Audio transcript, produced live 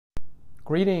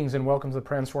Greetings and welcome to the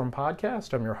Transform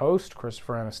Podcast. I'm your host,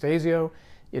 Christopher Anastasio.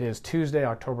 It is Tuesday,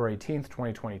 October 18th,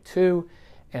 2022,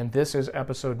 and this is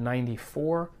episode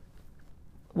 94.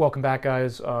 Welcome back,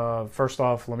 guys. First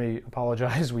off, let me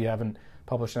apologize. We haven't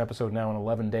published an episode now in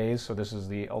 11 days, so this is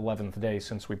the 11th day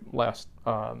since we last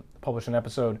published an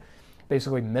episode.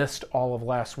 Basically missed all of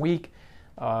last week.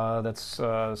 That's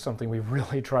something we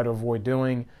really try to avoid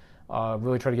doing.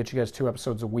 Really try to get you guys 2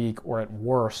 episodes a week, or at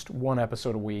worst, 1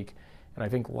 episode a week. And I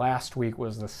think last week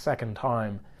was the second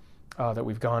time that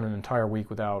we've gone an entire week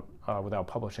without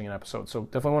publishing an episode. So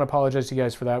definitely want to apologize to you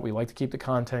guys for that. We like to keep the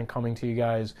content coming to you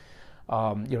guys.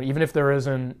 Even if there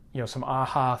isn't some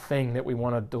aha thing that we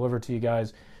want to deliver to you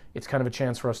guys, it's kind of a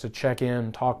chance for us to check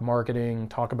in, talk marketing,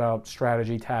 talk about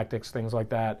strategy, tactics, things like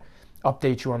that,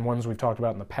 update you on ones we've talked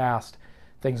about in the past,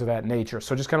 things of that nature.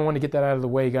 So just kind of want to get that out of the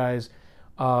way, guys.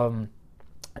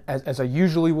 As I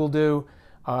usually will do,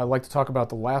 I'd like to talk about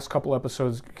the last couple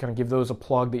episodes, kind of give those a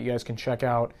plug that you guys can check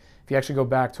out. If you actually go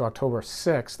back to October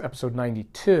 6th, episode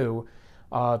 92,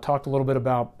 talked a little bit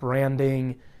about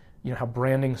branding, how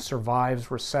branding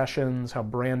survives recessions, how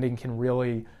branding can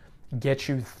really get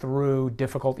you through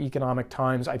difficult economic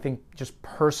times. I think just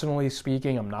personally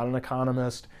speaking, I'm not an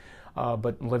economist,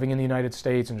 but living in the United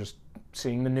States and just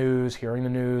seeing the news, hearing the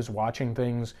news, watching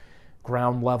things,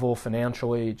 ground level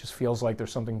financially, it just feels like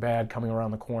there's something bad coming around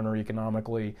the corner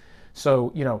economically.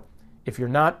 So, if you're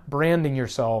not branding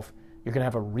yourself, you're going to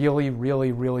have a really,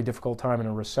 really, really difficult time in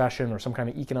a recession or some kind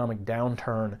of economic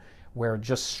downturn where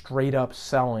just straight up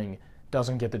selling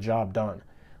doesn't get the job done.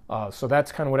 So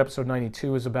that's kind of what episode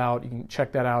 92 is about. You can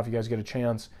check that out if you guys get a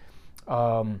chance.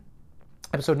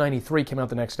 Episode 93 came out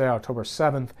the next day, October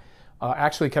 7th.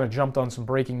 Actually kind of jumped on some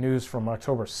breaking news from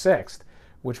October 6th,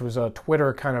 which was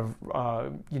Twitter kind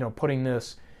of, putting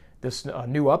this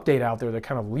new update out there that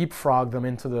kind of leapfrogged them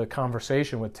into the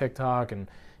conversation with TikTok and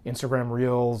Instagram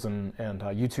Reels and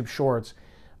YouTube Shorts,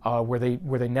 where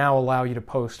they now allow you to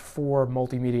post 4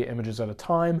 multimedia images at a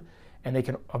time, and they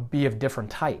can be of different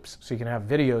types. So you can have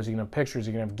videos, you can have pictures,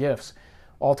 you can have GIFs,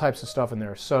 all types of stuff in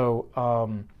there. So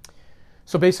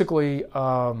basically,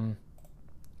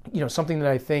 something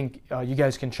that I think you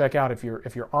guys can check out if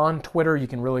you're on Twitter, you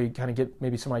can really kind of get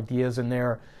maybe some ideas in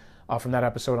there from that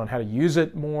episode on how to use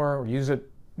it more, or use it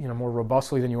more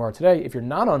robustly than you are today. If you're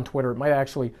not on Twitter, it might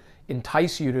actually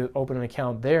entice you to open an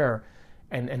account there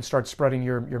and start spreading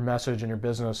your message and your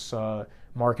business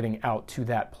marketing out to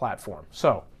that platform.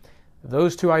 So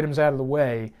those 2 items out of the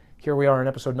way, here we are in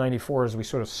episode 94 as we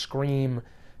sort of scream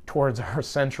towards our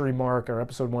century mark, our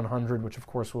episode 100, which of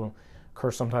course will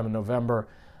occur sometime in November.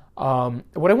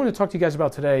 What I want to talk to you guys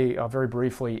about today, very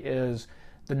briefly, is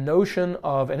the notion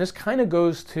of, and this kind of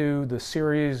goes to the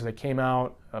series that came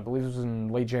out, I believe it was in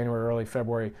late January, early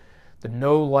February, the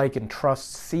Know, Like, and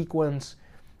Trust sequence.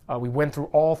 We went through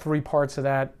all 3 parts of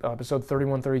that, episode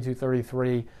 31, 32,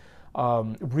 33,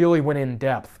 really went in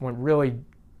depth, went really,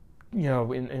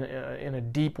 in a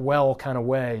deep well kind of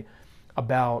way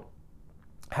about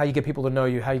how you get people to know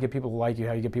you, how you get people to like you,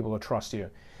 how you get people to trust you.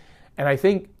 And I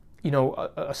think,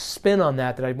 a spin on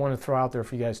that I want to throw out there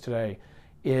for you guys today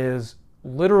is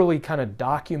literally kind of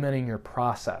documenting your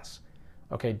process.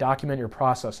 Okay, document your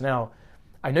process. Now,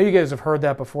 I know you guys have heard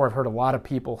that before. I've heard a lot of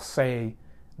people say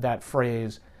that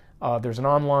phrase. There's an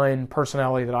online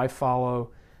personality that I follow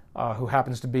who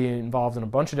happens to be involved in a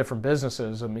bunch of different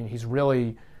businesses. I mean, he's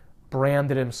really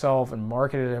branded himself and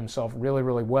marketed himself really,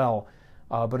 really well.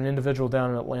 But an individual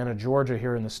down in Atlanta, Georgia,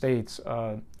 here in the States,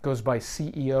 goes by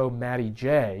CEO Matty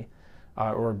J,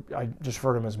 or I just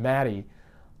refer to him as Matty.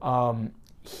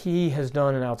 He has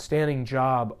done an outstanding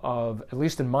job of, at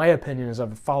least in my opinion, as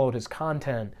I've followed his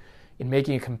content, in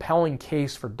making a compelling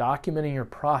case for documenting your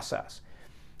process,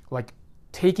 like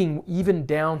taking even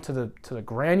down to the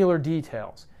granular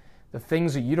details, the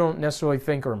things that you don't necessarily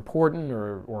think are important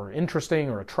or interesting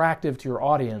or attractive to your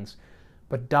audience,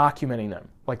 but documenting them,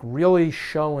 like really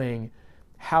showing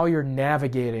how you're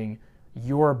navigating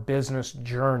your business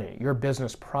journey, your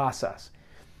business process.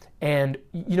 And,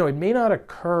 it may not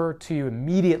occur to you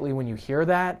immediately when you hear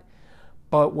that,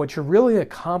 but what you're really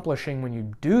accomplishing when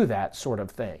you do that sort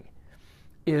of thing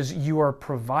is you are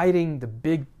providing the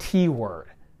big T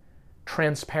word,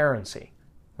 transparency,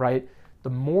 right? The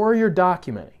more you're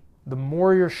documenting, the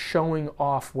more you're showing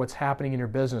off what's happening in your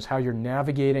business, how you're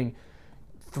navigating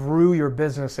through your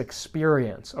business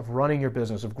experience of running your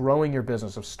business, of growing your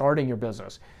business, of starting your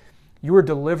business. You are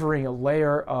delivering a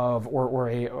layer of, or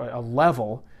a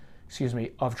level,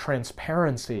 of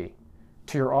transparency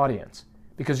to your audience,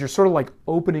 because you're sort of like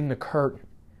opening the curtain,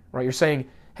 right? You're saying,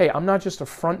 hey, I'm not just a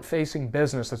front-facing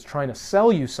business that's trying to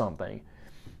sell you something.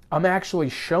 I'm actually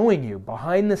showing you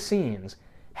behind the scenes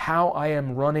how I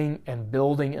am running and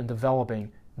building and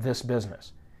developing this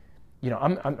business.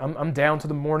 I'm down to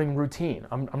the morning routine.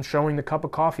 I'm showing the cup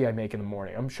of coffee I make in the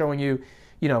morning. I'm showing you,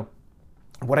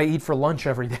 what I eat for lunch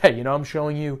every day. I'm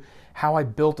showing you how I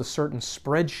built a certain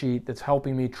spreadsheet that's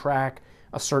helping me track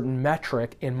a certain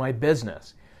metric in my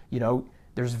business.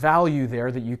 There's value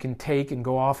there that you can take and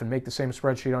go off and make the same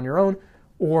spreadsheet on your own,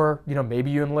 or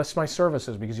maybe you enlist my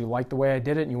services because you like the way I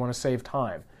did it and you want to save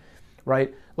time,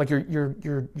 right? Like you're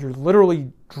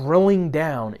literally drilling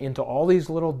down into all these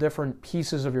little different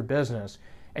pieces of your business,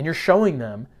 and you're showing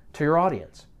them to your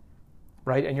audience,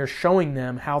 right? And you're showing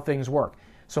them how things work.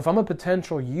 So if I'm a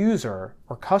potential user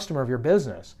or customer of your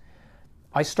business,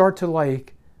 I start to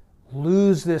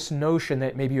lose this notion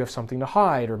that maybe you have something to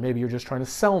hide, or maybe you're just trying to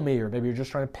sell me, or maybe you're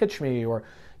just trying to pitch me, or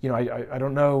I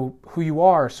don't know who you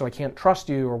are, so I can't trust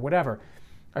you, or whatever.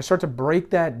 I start to break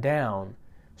that down,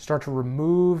 start to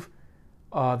remove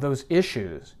those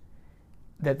issues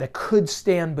that could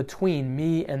stand between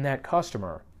me and that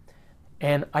customer.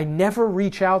 And I never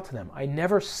reach out to them. I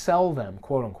never sell them,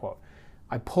 quote unquote.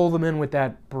 I pull them in with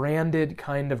that branded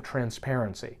kind of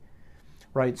transparency,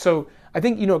 right? So I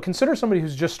think, consider somebody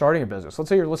who's just starting a business. Let's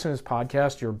say you're listening to this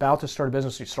podcast, you're about to start a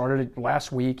business, you started it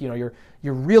last week, you're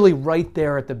really right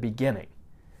there at the beginning.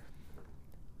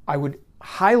 I would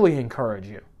highly encourage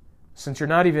you, since you're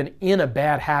not even in a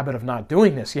bad habit of not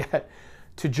doing this yet,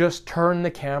 to just turn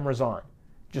the cameras on.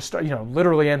 Just start,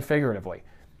 literally and figuratively.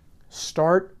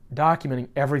 Start documenting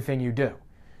everything you do.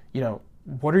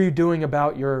 What are you doing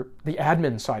about the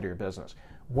admin side of your business?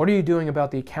 What are you doing about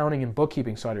the accounting and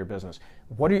bookkeeping side of your business?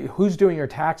 Who's doing your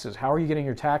taxes? How are you getting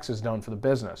your taxes done for the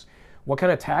business? What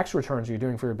kind of tax returns are you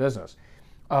doing for your business?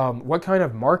 What kind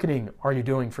of marketing are you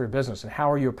doing for your business, and how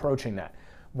are you approaching that?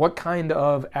 What kind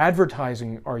of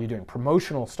advertising are you doing?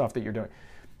 Promotional stuff that you're doing.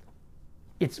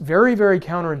 It's very, very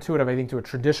counterintuitive, I think, to a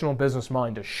traditional business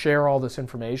mind to share all this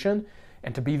information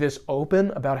and to be this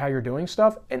open about how you're doing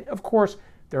stuff. And of course,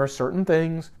 there are certain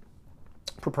things,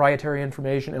 proprietary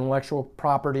information, intellectual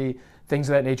property, things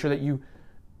of that nature that you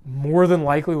more than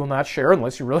likely will not share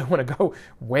unless you really want to go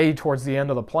way towards the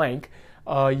end of the plank.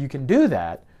 You can do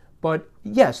that. But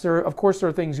yes, there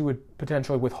are things you would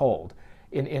potentially withhold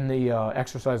in the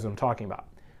exercise that I'm talking about.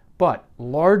 But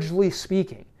largely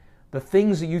speaking, the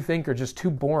things that you think are just too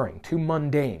boring, too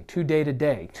mundane, too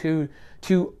day-to-day,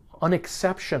 too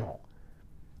unexceptional,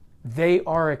 they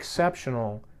are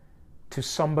exceptional to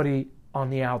somebody on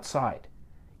the outside.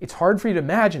 It's hard for you to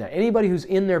imagine that. Anybody who's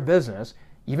in their business,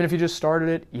 even if you just started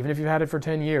it, even if you've had it for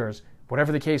 10 years,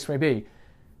 whatever the case may be,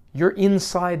 you're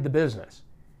inside the business.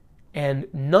 And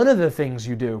none of the things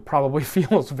you do probably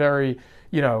feels very,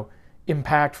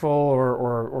 impactful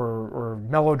or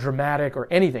melodramatic or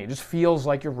anything. It just feels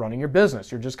like you're running your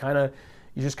business. You're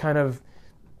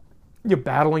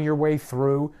battling your way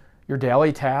through your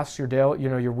daily tasks,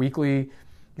 your weekly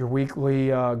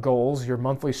goals, your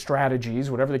monthly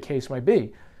strategies, whatever the case might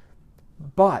be.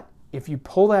 But if you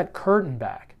pull that curtain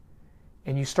back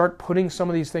and you start putting some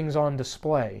of these things on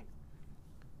display,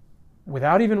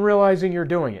 without even realizing you're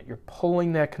doing it, you're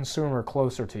pulling that consumer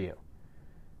closer to you.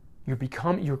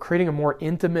 You're creating a more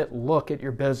intimate look at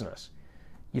your business.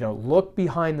 Look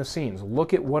behind the scenes.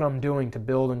 Look at what I'm doing to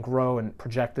build and grow and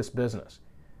project this business.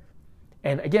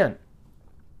 And again,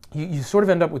 you sort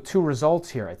of end up with two results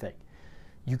here, I think.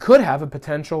 You could have a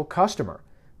potential customer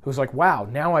who's like, wow,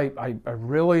 now I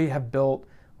really have built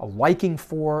a liking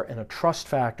for and a trust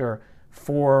factor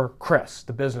for Chris,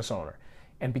 the business owner.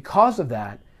 And because of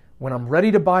that, when I'm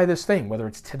ready to buy this thing, whether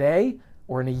it's today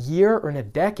or in a year or in a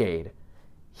decade,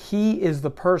 he is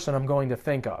the person I'm going to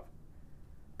think of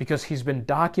because he's been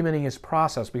documenting his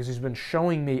process, because he's been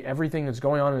showing me everything that's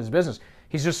going on in his business.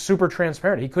 He's just super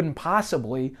transparent. He couldn't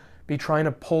possibly be trying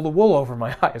to pull the wool over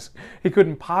my eyes. He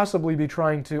couldn't possibly be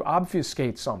trying to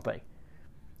obfuscate something.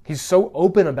 He's so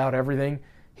open about everything.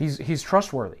 He's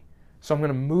trustworthy. So I'm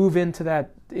going to move into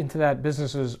that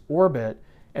business's orbit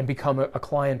and become a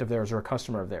client of theirs or a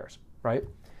customer of theirs, right?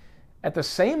 At the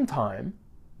same time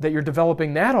that you're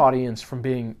developing that audience from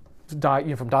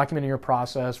documenting your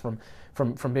process,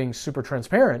 from being super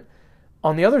transparent,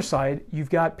 on the other side, you've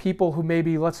got people who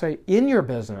maybe, let's say, in your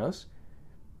business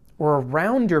or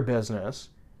around your business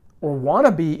or want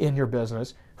to be in your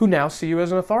business, who now see you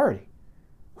as an authority,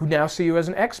 who now see you as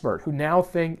an expert, who now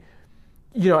think,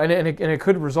 and it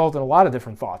could result in a lot of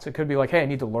different thoughts. It could be like, hey, I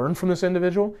need to learn from this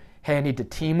individual. Hey, I need to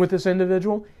team with this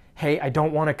individual. Hey, I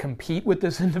don't want to compete with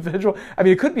this individual. I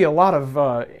mean, it could be a lot of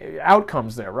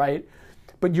outcomes there, right?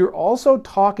 But you're also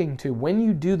talking to, when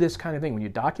you do this kind of thing, when you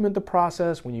document the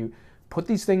process, when you put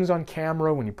these things on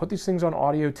camera, when you put these things on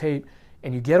audio tape,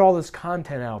 and you get all this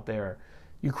content out there,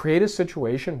 you create a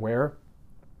situation where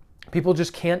people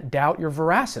just can't doubt your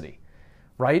veracity,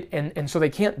 right? And so they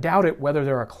can't doubt it whether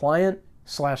they're a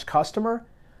client/customer,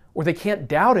 or they can't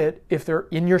doubt it if they're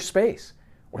in your space,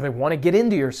 or they want to get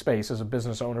into your space as a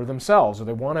business owner themselves, or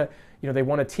they want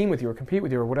to team with you or compete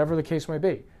with you, or whatever the case might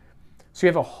be. So you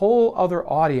have a whole other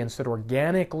audience that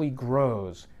organically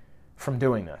grows from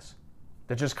doing this,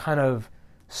 that just kind of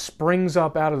springs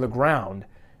up out of the ground,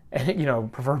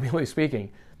 and proverbially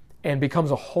speaking, and becomes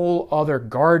a whole other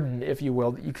garden, if you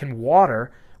will, that you can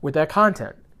water with that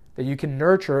content, that you can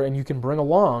nurture and you can bring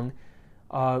along,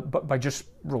 but by just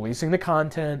releasing the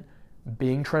content,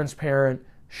 being transparent,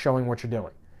 showing what you're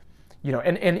doing.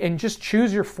 And just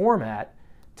choose your format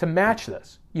to match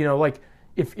this. Like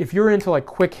if you're into like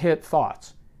quick hit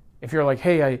thoughts, if you're like,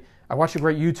 hey, I watched a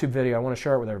great YouTube video, I want to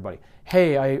share it with everybody.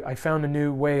 Hey, I found a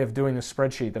new way of doing this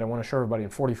spreadsheet that I want to show everybody in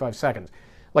 45 seconds.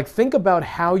 Like, think about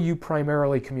how you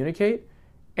primarily communicate,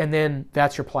 and then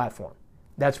that's your platform.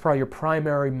 That's probably your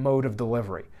primary mode of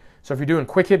delivery. So if you're doing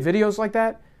quick hit videos like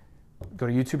that, go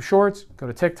to YouTube Shorts, go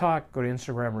to TikTok, go to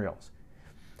Instagram Reels.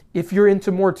 If you're into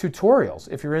more tutorials,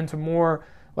 if you're into more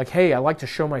like, hey, I like to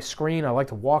show my screen, I like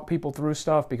to walk people through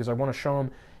stuff because I want to show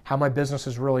them how my business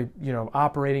is really,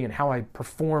 operating and how I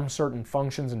perform certain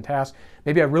functions and tasks.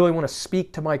 Maybe I really want to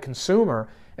speak to my consumer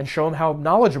and show them how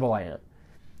knowledgeable I am.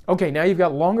 Okay, now you've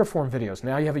got longer form videos.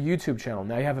 Now you have a YouTube channel.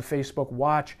 Now you have a Facebook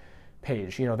Watch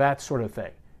page, that sort of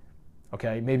thing.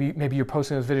 Okay, maybe you're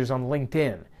posting those videos on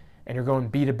LinkedIn and you're going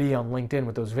B2B on LinkedIn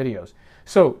with those videos.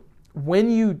 So when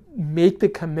you make the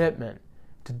commitment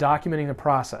to documenting the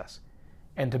process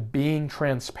and to being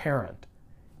transparent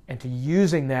and to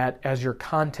using that as your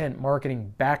content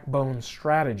marketing backbone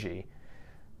strategy,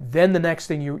 then the next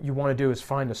thing you want to do is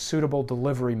find a suitable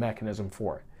delivery mechanism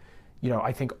for it.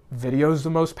 I think video is the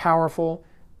most powerful.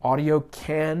 Audio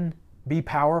can be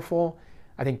powerful.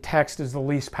 I think text is the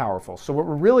least powerful. So what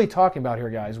we're really talking about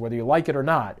here, guys, whether you like it or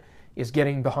not, is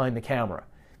getting behind the camera.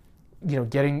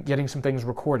 Getting some things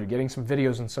recorded, getting some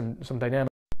videos and some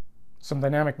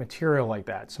dynamic material like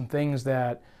that. Some things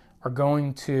that are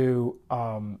going to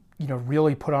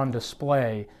really put on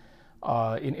display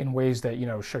in ways that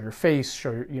show your face,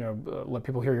 let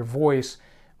people hear your voice.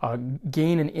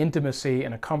 Gain an intimacy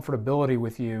and a comfortability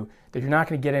with you that you're not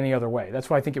going to get any other way. That's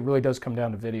why I think it really does come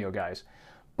down to video, guys.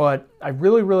 But I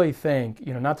really, really think,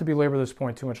 not to belabor this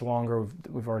point too much longer,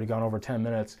 we've already gone over 10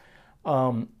 minutes.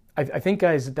 I think,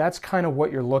 guys, that's kind of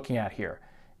what you're looking at here.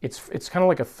 It's kind of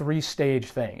like a 3-stage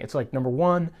thing. It's like, number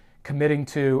one, committing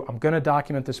to, I'm going to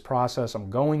document this process. I'm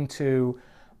going to,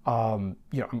 I'm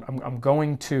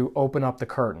going to open up the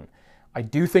curtain. I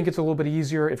do think it's a little bit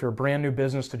easier if you're a brand new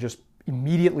business to just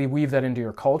immediately weave that into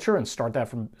your culture and start that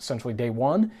from essentially day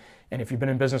one. And if you've been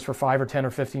in business for 5 or 10 or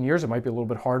 15 years, it might be a little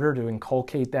bit harder to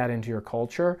inculcate that into your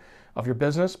culture of your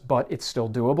business, but it's still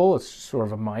doable. It's sort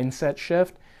of a mindset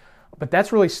shift. But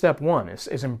that's really step one,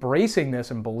 is embracing this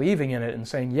and believing in it and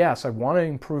saying, yes, I want to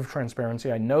improve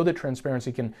transparency. I know that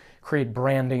transparency can create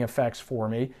branding effects for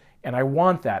me, and I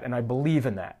want that, and I believe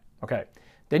in that. Okay.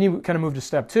 Then you kind of move to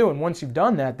step 2, and once you've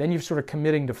done that, then you're sort of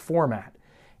committing to format.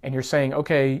 And you're saying,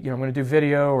 okay, I'm going to do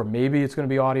video, or maybe it's going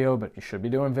to be audio, but you should be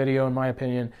doing video in my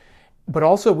opinion. But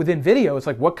also within video, it's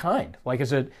like, what kind? Like,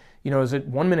 is it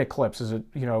 1-minute clips? Is it,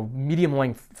 medium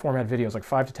length format videos, like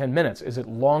 5 to 10 minutes? Is it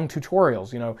long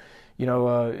tutorials?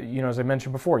 As I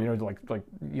mentioned before,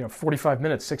 like 45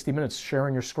 minutes, 60 minutes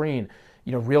sharing your screen,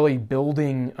 really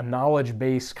building a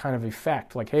knowledge-based kind of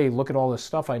effect. Like, hey, look at all this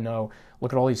stuff I know.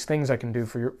 Look at all these things I can do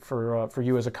for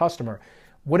you as a customer.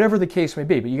 Whatever the case may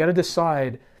be, but you got to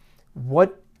decide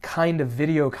what kind of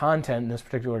video content, in this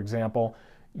particular example,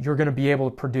 you're going to be able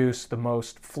to produce the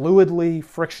most fluidly,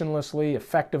 frictionlessly,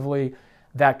 effectively,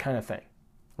 that kind of thing,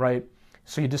 right?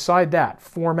 So you decide that,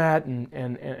 format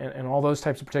and all those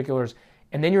types of particulars,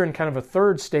 and then you're in kind of a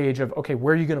third stage of, okay,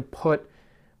 where are you going to put,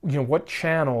 what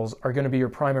channels are going to be your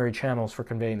primary channels for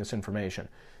conveying this information?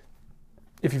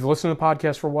 If you've listened to the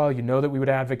podcast for a while, you know that we would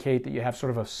advocate that you have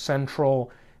sort of a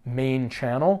central main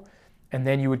channel, and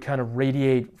then you would kind of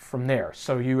radiate from there.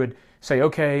 So you would say,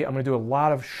 okay, I'm going to do a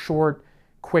lot of short,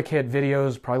 quick hit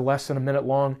videos, probably less than a minute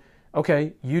long.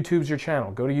 Okay, YouTube's your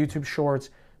channel. Go to YouTube Shorts,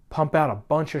 pump out a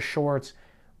bunch of shorts.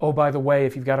 Oh, by the way,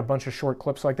 if you've got a bunch of short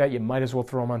clips like that, you might as well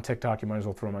throw them on TikTok. You might as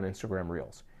well throw them on Instagram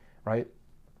Reels, right?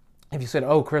 If you said,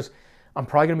 oh, Chris, I'm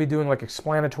probably going to be doing like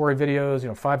explanatory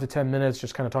videos, 5 to 10 minutes,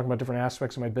 just kind of talking about different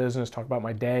aspects of my business, talk about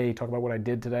my day, talk about what I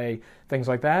did today, things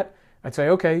like that. I'd say,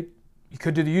 okay, you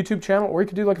could do the YouTube channel, or you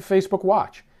could do like a Facebook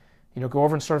Watch. Go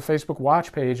over and start a Facebook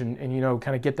Watch page and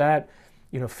kind of get that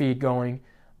feed going,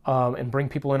 and bring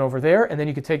people in over there. And then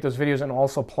you could take those videos and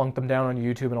also plunk them down on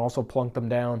YouTube, and also plunk them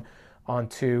down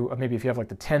onto, maybe if you have like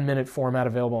the 10-minute format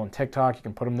available on TikTok, you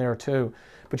can put them there too.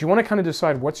 But you want to kind of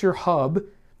decide what's your hub,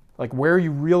 like where are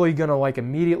you really going to like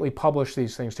immediately publish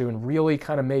these things to and really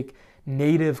kind of make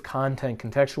native content,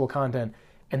 contextual content,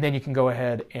 and then you can go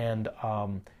ahead and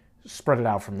spread it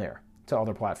out from there to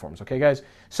other platforms. Okay, guys?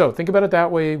 So think about it that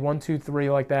way, 1, 2, 3,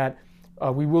 like that.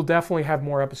 We will definitely have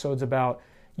more episodes about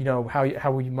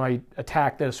how we might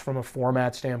attack this from a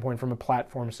format standpoint, from a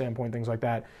platform standpoint, things like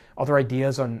that. Other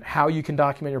ideas on how you can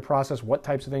document your process, what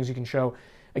types of things you can show.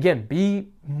 Again, be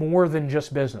more than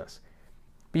just business.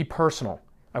 Be personal.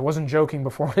 I wasn't joking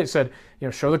before when I said,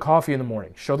 show the coffee in the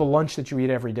morning, show the lunch that you eat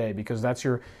every day, because that's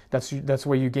the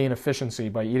way you gain efficiency,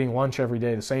 by eating lunch every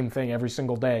day, the same thing every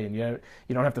single day, and you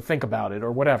don't have to think about it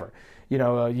or whatever.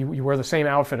 You wear the same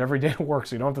outfit every day to work,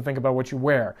 so you don't have to think about what you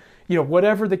wear.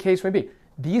 Whatever the case may be.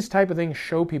 These type of things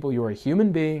show people you're a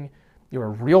human being, you're a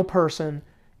real person,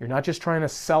 you're not just trying to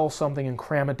sell something and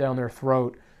cram it down their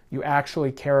throat. You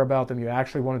actually care about them, you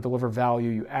actually want to deliver value,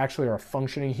 you actually are a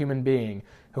functioning human being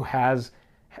who happens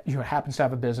to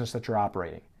have a business that you're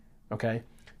operating. Okay?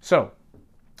 So,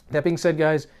 that being said,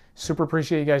 guys, super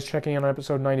appreciate you guys checking in on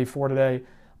episode 94 today.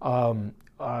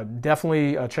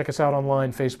 Definitely check us out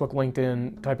online, Facebook,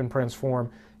 LinkedIn, type in Pranceform,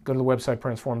 go to the website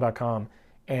pranceform.com.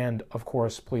 And, of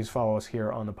course, please follow us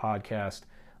here on the podcast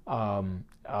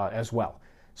as well.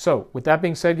 So, with that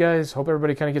being said, guys, hope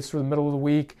everybody kind of gets through the middle of the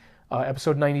week.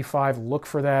 Episode 95, look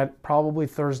for that. Probably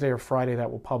Thursday or Friday that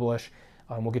will publish.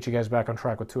 We'll get you guys back on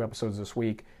track with 2 episodes this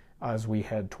week as we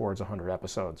head towards 100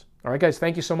 episodes. All right, guys,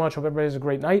 thank you so much. Hope everybody has a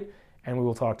great night, and we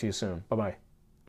will talk to you soon. Bye-bye.